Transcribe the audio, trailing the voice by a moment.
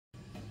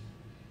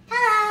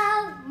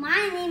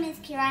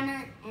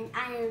Kirana and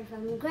I am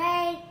from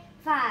grade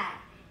 5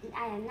 and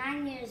I am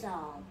 9 years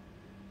old.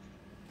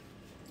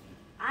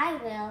 I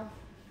will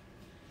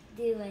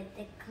do a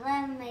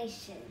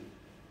declamation.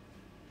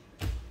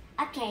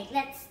 Okay,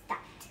 let's start.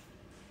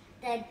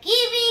 The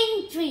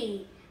Giving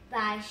Tree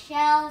by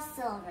Shel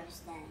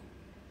Silverstein.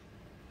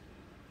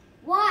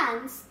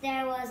 Once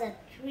there was a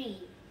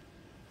tree,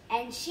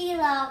 and she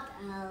loved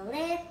a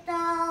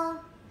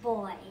little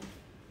boy.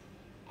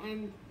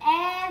 And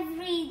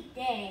every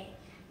day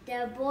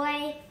the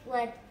boy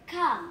would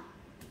come,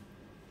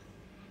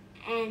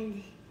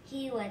 and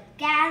he would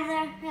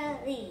gather her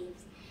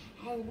leaves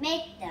and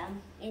make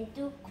them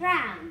into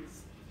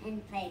crowns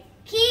and play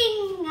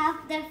king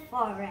of the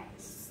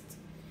forest.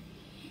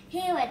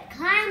 He would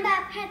climb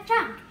up her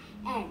trunk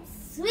and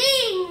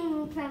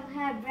swing from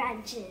her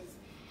branches,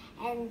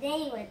 and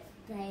they would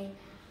play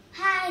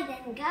hide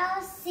and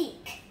go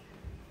seek.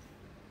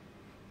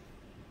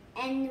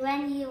 And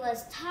when he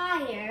was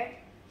tired,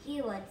 he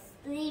would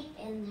sleep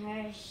in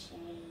her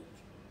shade.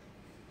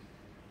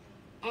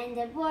 And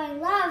the boy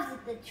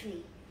loved the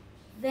tree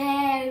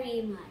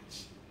very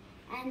much,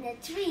 and the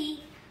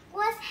tree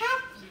was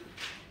happy.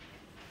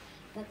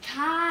 But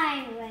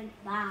time went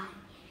by,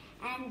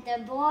 and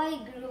the boy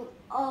grew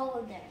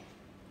older,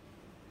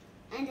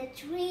 and the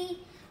tree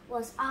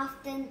was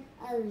often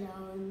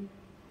alone.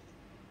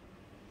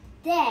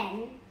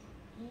 Then,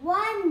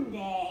 one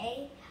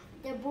day,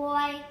 the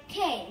boy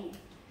came,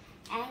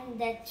 and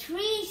the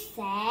tree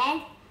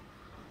said,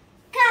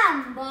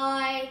 "Come,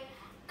 boy,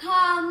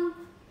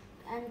 come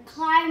and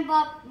climb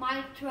up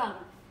my trunk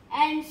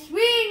and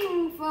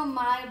swing from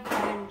my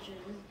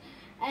branches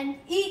and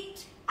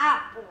eat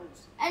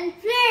apples and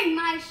play in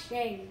my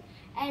shade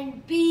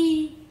and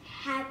be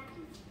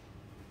happy."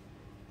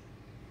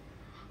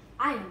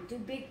 "I am too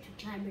big to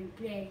climb and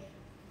play,"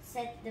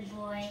 said the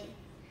boy.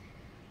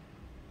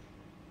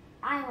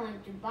 "I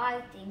want to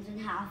buy things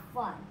and have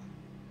fun.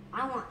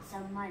 I want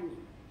some money.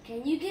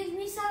 Can you give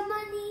me some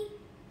money?"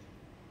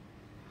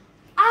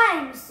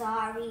 "I'm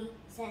sorry,"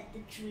 said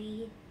the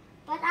tree,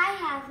 "but I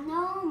have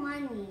no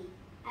money.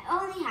 I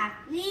only have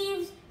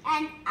leaves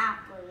and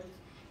apples.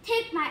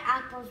 Take my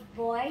apples,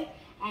 boy,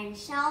 and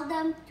sell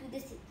them to the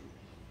city.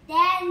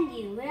 Then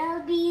you will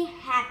be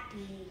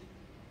happy."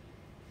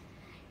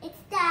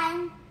 "It's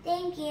done.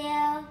 Thank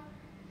you.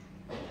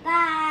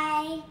 Bye."